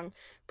I'm wrong,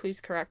 please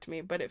correct me,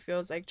 but it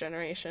feels like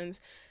generations.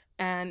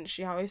 And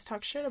she always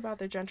talks shit about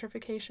the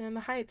gentrification in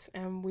the Heights,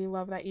 and we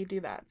love that you do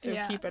that. So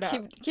keep it up.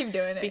 Keep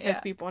doing it. Because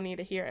people need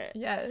to hear it.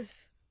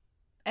 Yes.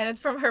 And it's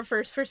from her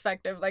first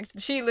perspective. Like,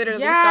 she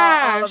literally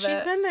saw all of it. Yeah,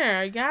 she's been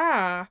there.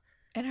 Yeah.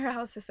 And her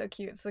house is so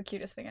cute. It's the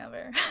cutest thing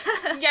ever.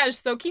 Yeah,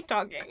 so keep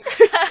talking.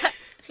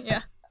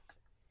 Yeah.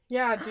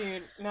 Yeah,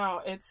 dude. No,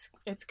 it's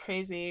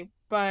crazy.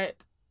 But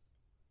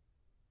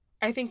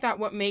I think that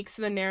what makes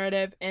the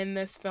narrative in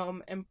this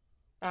film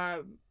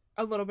a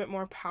little bit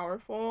more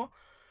powerful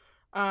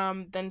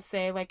than,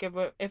 say, like,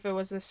 if it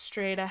was a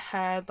straight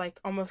ahead, like,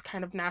 almost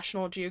kind of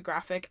National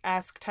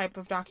Geographic-esque type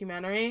of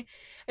documentary,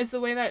 is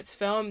the way that it's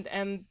filmed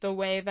and the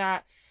way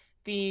that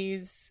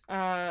these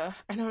I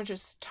know I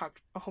just talked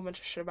a whole bunch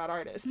of shit about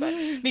artists, but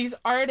these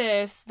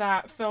artists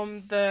that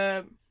filmed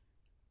the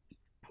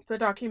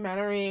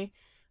documentary,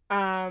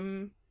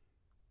 how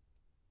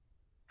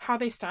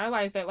they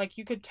stylized it, like,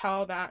 you could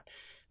tell that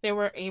they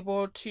were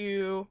able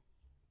to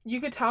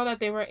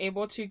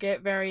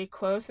get very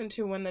close and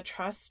to win the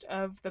trust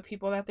of the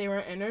people that they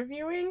were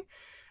interviewing,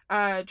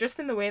 just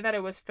in the way that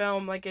it was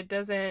filmed. Like, it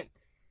doesn't,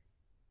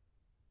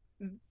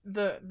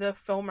 the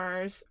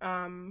filmers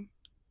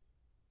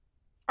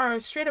are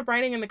straight up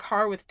riding in the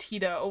car with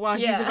Tito while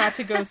he's about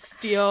to go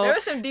steal there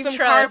was some deep car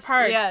trust,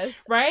 parts, yes.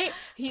 right?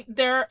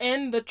 They're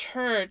in the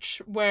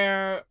church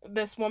where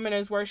this woman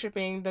is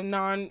worshiping the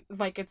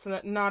it's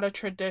not a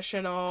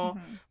traditional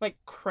like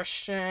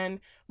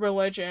Christian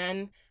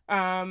religion. They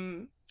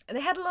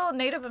had a little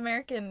Native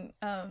American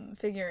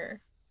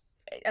figure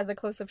as a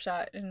close-up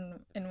shot in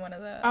one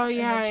of the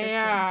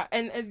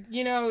and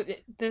you know,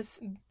 the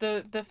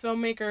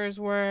filmmakers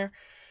were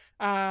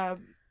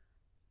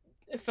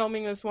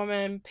filming this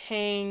woman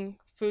paying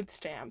food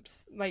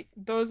stamps. Like,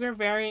 those are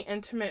very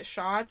intimate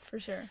shots. For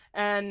sure.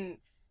 And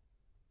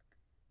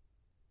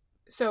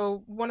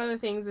so one of the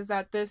things is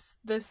that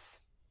this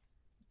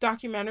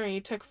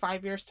documentary took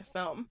 5 years to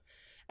film.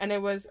 And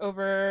it was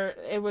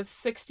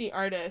 60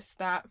 artists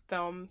that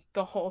filmed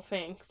the whole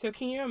thing. So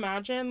can you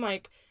imagine,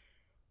 like,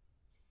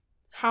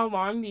 how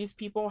long these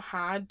people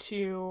had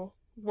to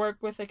work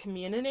with the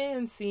community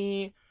and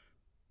see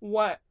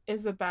what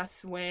is the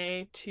best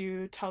way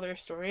to tell their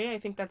story? I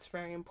think that's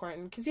very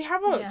important, because you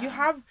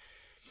have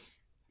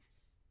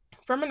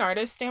from an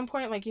artist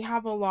standpoint, like, you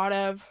have a lot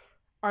of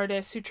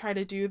artists who try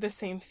to do the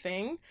same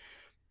thing,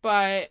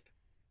 but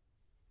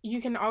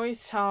you can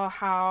always tell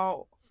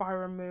how far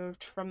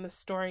removed from the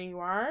story you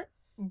are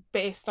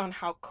based on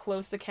how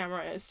close the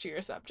camera is to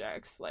your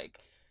subjects. Like,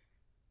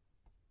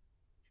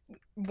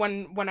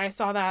 when I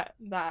saw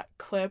that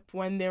clip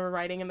when they were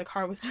riding in the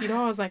car with Tito,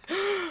 I was like,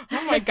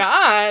 oh my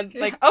god,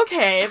 like,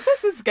 okay,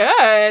 this is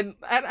good.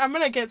 I'm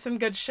gonna get some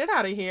good shit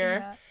out of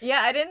here.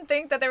 Yeah, I didn't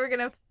think that they were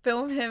gonna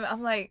film him.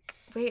 I'm like,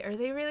 wait, are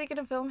they really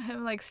gonna film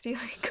him, like,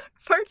 stealing car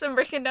parts and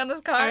breaking down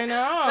this car? I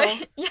know.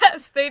 But,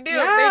 yes, they do.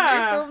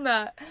 Yeah. They do film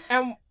that.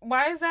 And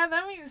why is that?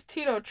 That means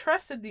Tito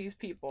trusted these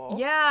people.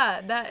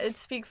 Yeah, that it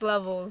speaks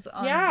levels.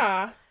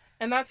 Yeah.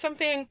 And that's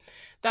something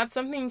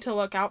to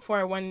look out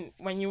for when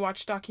you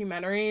watch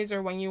documentaries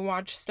or when you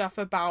watch stuff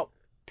about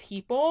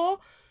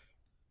people.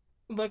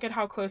 Look at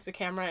how close the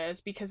camera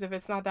is, because if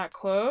it's not that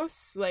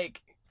close,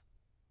 like,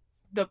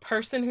 the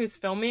person who's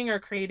filming or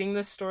creating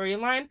the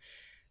storyline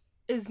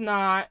is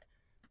not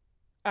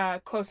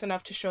close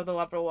enough to show the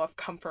level of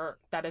comfort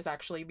that is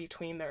actually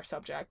between their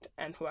subject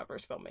and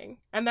whoever's filming.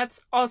 And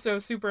that's also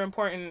super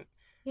important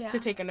to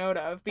take a note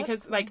of,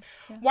 because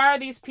why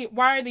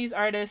are these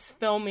artists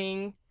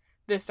filming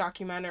this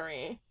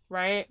documentary,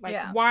 right?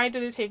 Like, why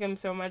did it take them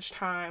so much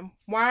time?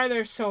 Why are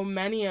there so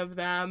many of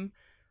them?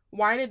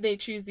 Why did they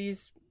choose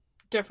these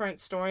different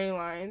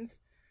storylines?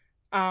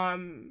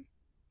 And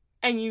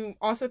you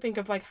also think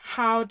of, like,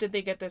 how did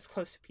they get this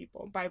close to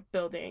people? By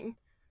building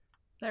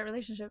that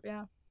relationship.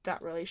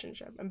 that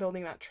relationship and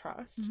building that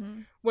trust,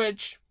 Mm-hmm.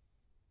 which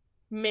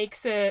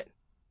makes it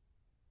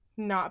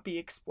not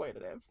be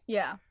exploitative.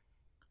 Yeah.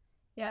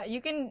 Yeah,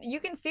 you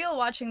can feel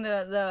watching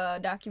the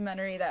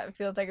documentary that it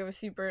feels like it was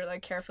super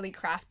like carefully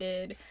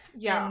crafted,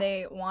 Yeah. and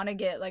they want to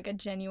get like a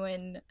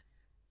genuine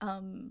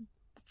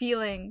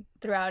feeling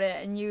throughout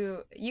it, and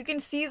you can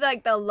see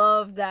like the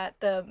love that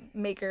the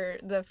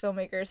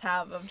filmmakers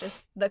have of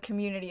just the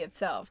community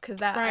itself, because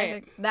that I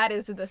think that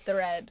is the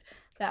thread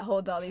that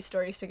holds all these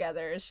stories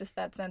together. It's just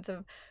that sense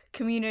of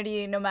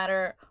community, no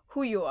matter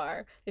who you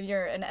are. If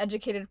you're an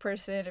educated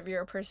person, if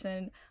you're a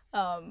person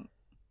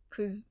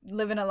who's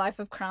living a life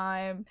of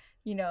crime,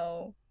 you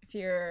know, if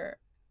you're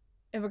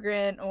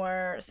immigrant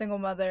or single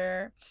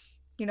mother,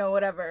 you know,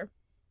 whatever,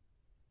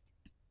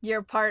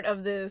 you're part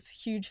of this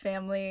huge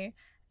family,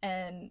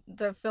 and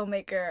the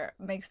filmmaker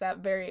makes that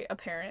very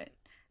apparent,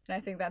 and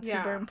I think that's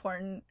super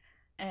important,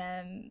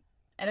 and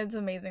it's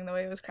amazing the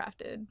way it was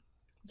crafted.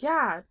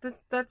 Yeah,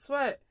 that's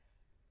what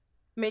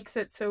makes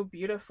it so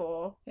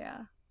beautiful. Yeah,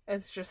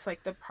 it's just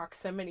like the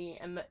proximity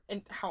and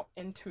how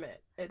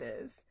intimate it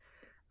is.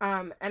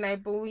 And I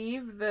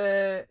believe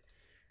the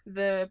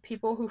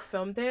people who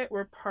filmed it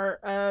were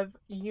part of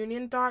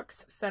Union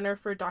Doc's Center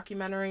for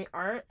Documentary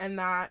Art, and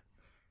that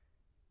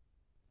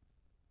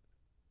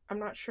I'm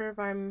not sure if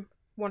I'm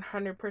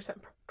 100%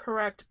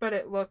 correct, but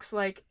it looks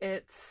like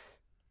it's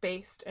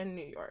based in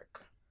New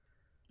York.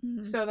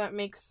 Mm-hmm. So that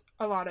makes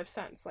a lot of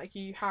sense. Like,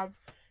 you have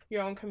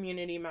your own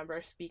community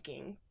members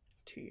speaking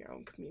to your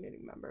own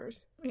community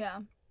members. Yeah.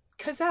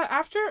 Because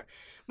after,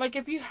 like,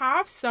 if you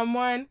have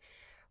someone,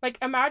 like,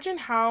 imagine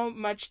how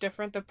much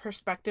different the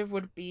perspective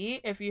would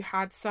be if you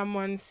had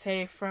someone,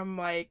 say, from,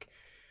 like,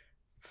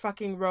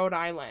 fucking Rhode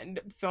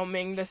Island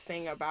filming this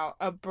thing about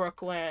a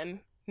Brooklyn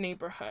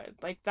neighborhood.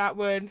 Like, that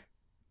would...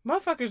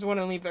 Motherfuckers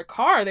wouldn't leave their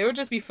car. They would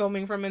just be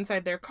filming from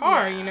inside their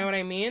car, you know what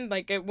I mean?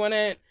 Like, it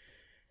would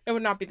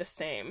not be the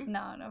same.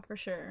 No, for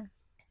sure.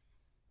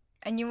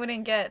 And you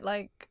wouldn't get,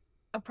 like,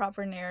 a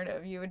proper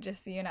narrative. You would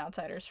just see an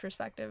outsider's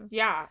perspective.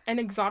 Yeah, an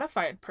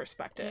exotified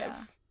perspective.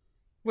 Yeah.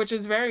 Which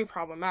is very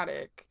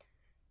problematic.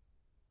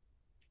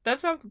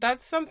 That's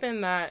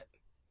something that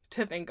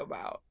to think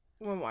about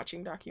when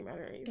watching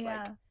documentaries.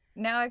 Yeah. Like,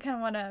 now I kind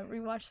of want to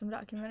rewatch some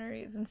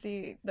documentaries and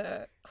see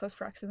the close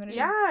proximity.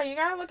 Yeah, you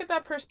gotta look at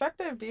that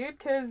perspective, dude,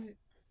 because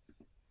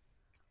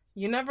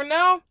you never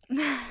know.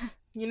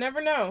 You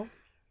never know.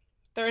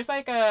 There's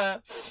like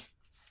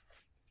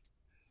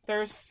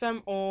there's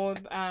some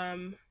old,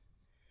 I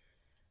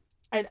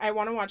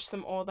want to watch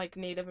some old, like,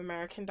 Native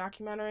American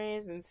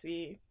documentaries and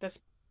see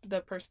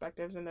the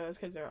perspectives in those,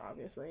 because they're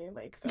obviously,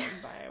 like,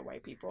 filmed by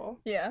white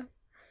people. Yeah.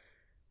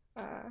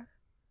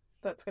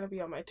 That's going to be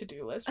on my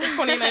to-do list for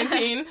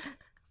 2019.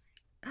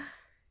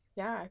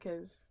 Yeah,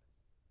 because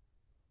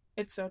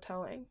it's so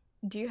telling.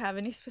 Do you have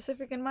any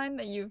specific in mind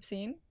that you've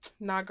seen?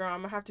 Nah, girl, I'm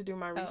going to have to do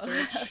my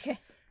research. Okay.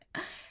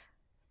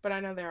 But I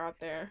know they're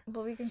out there.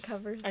 Well, we can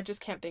cover. I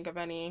just can't think of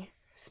any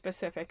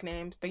specific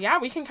names. But yeah,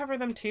 we can cover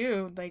them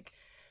too. Like,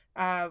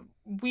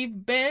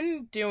 we've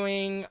been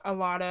doing a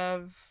lot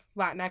of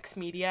Latinx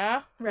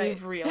media. Right.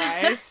 We've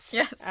realized.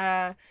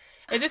 Yes.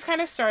 It just kind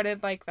of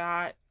started like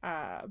that,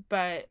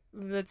 but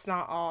that's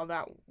not all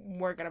that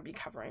we're going to be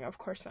covering. Of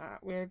course not.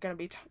 We're going to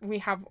be... we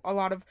have a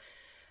lot of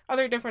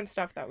other different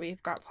stuff that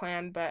we've got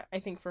planned, but I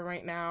think for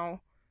right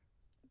now...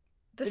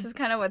 This is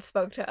kind of what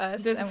spoke to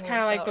us. This is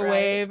kind of like the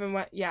wave and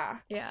what... Yeah.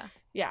 Yeah.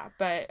 Yeah,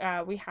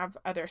 but we have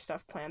other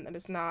stuff planned that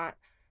is not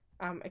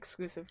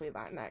exclusively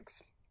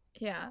Latinx.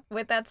 Yeah.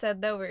 With that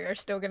said, though, we are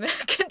still going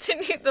to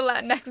continue the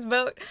Latinx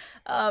boat.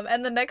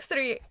 And the next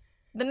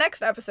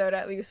episode,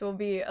 at least, will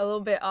be a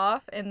little bit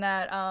off in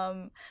that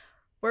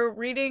we're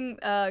reading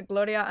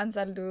Gloria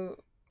Anzaldúa's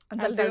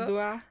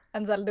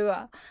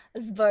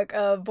book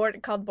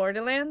called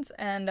Borderlands,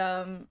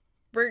 and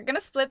we're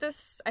gonna split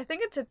this. I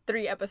think it's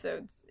 3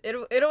 episodes.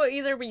 It'll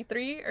either be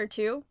 3 or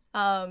 2.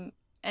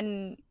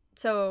 And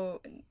so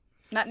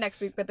not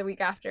next week, but the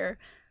week after,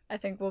 I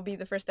think will be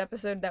the first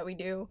episode that we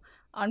do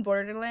on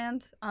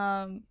Borderlands.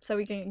 So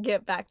we can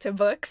get back to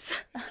books.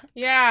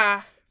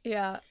 Yeah.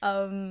 Yeah.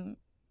 And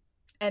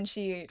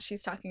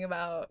she's talking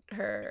about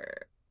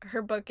her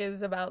book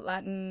is about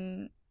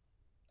Latinx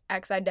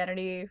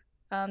identity,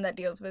 that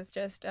deals with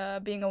just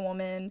being a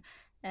woman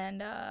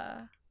and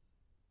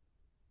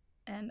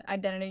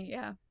identity,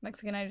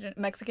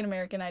 Mexican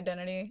American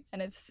identity,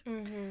 and it's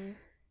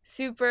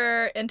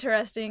super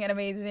interesting and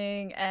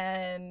amazing,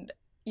 and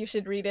you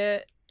should read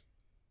it.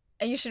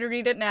 And you should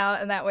read it now,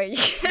 and that way you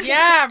can...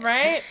 Yeah,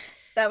 right?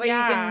 That way you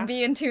can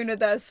be in tune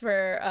with us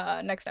for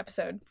next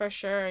episode. For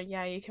sure.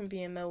 Yeah, you can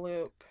be in the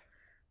loop.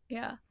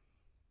 Yeah.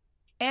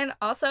 And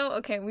also,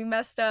 okay, we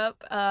messed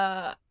up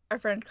our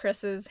friend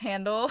Chris's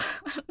handle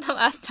the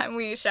last time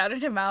we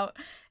shouted him out.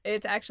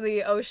 It's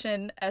actually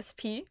Ocean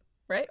SP,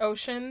 right?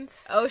 Ocean,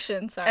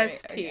 sorry.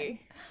 SP.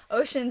 Okay.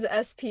 Oceans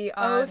SP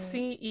on...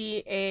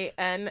 OCEANSSP.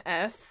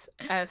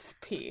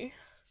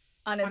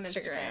 On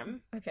Instagram.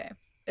 Okay.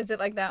 Is it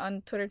like that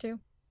on Twitter too?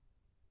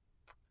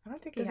 I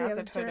don't think he Does has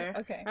a Twitter.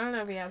 Okay. I don't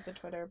know if he has a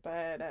Twitter,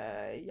 but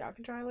y'all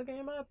can try looking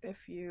him up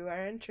if you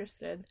are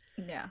interested.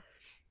 Yeah.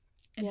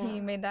 And he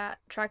made that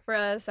track for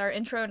us. Our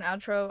intro and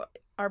outro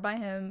are by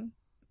him,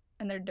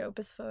 and they're dope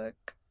as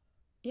fuck.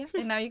 Yeah.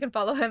 And now you can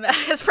follow him at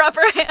his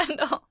proper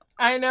handle.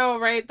 I know,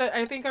 right?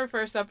 I think our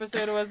first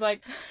episode was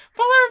like,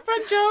 follow our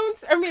friend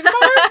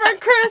follow our friend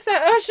Chris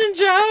at Ocean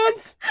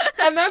Jones.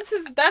 And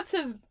that's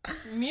his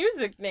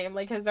music name,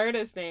 like his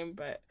artist name,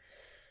 but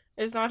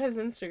it's not his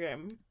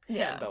Instagram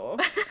handle.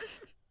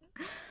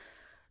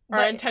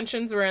 Our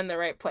intentions were in the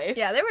right place.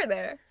 Yeah, they were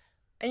there.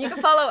 And you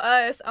can follow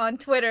us on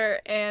Twitter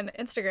and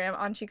Instagram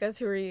on Chicas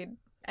Who Read.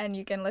 And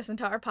you can listen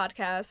to our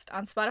podcast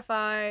on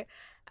Spotify,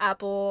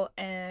 Apple,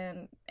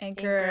 and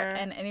Anchor,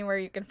 and anywhere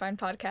you can find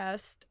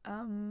podcasts.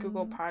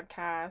 Google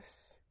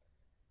Podcasts.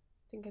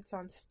 I think it's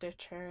on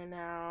Stitcher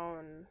now,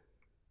 and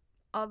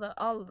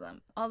all of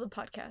them, all the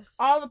podcasts,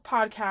 all the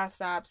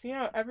podcast apps. You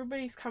know,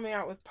 everybody's coming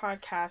out with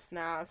podcasts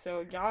now,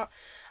 so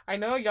I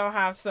know y'all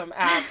have some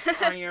apps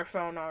on your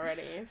phone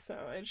already, so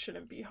it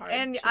shouldn't be hard.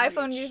 And to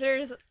iPhone reach.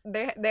 users,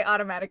 they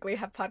automatically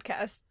have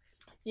podcasts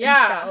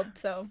installed.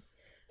 So,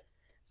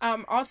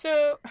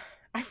 also,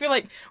 I feel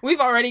like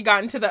we've already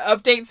gotten to the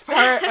updates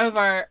part of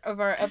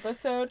our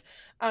episode.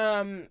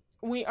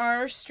 We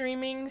are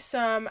streaming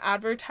some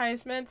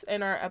advertisements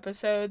in our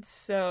episodes,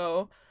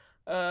 so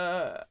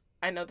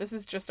I know this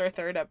is just our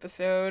third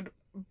episode,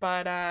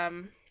 but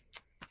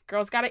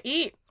girls gotta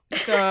eat.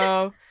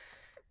 So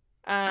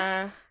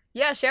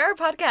yeah, share our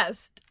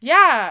podcast.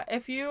 Yeah,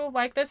 if you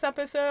like this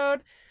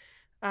episode,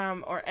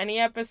 or any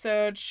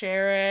episode,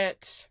 share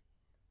it.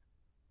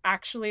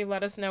 Actually,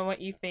 let us know what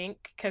you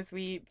think, because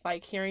we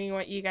like hearing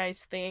what you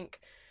guys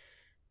think.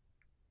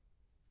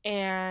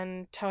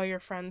 And tell your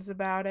friends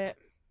about it.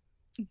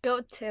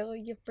 Go tell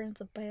your friends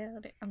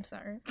about it. I'm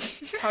sorry.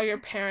 Tell your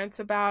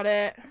parents about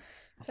it.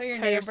 Tell your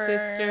tell neighbor. your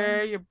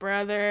sister, your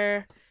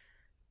brother.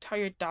 Tell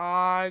your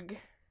dog.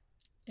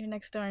 Your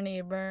next door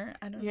neighbor.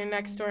 I don't know. Your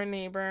next door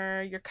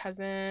neighbor. Your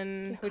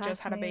cousin who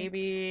just had a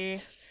baby.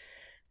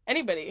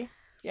 Anybody.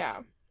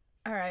 Yeah.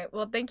 All right.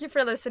 Well, thank you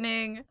for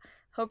listening.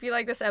 Hope you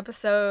like this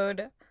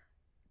episode.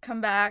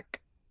 Come back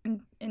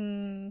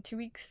in 2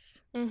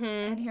 weeks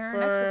and hear our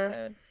next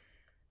episode.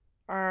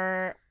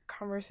 Our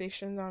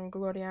conversations on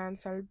Gloria and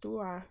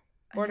Saldúa,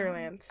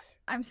 Borderlands.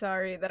 I'm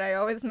sorry that I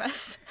always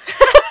mess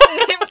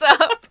names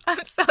up.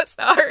 I'm so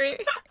sorry.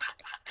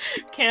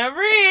 Can't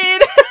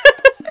read.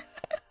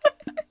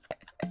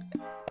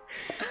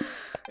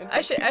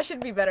 I should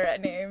be better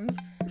at names.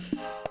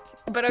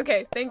 But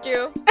okay, thank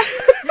you.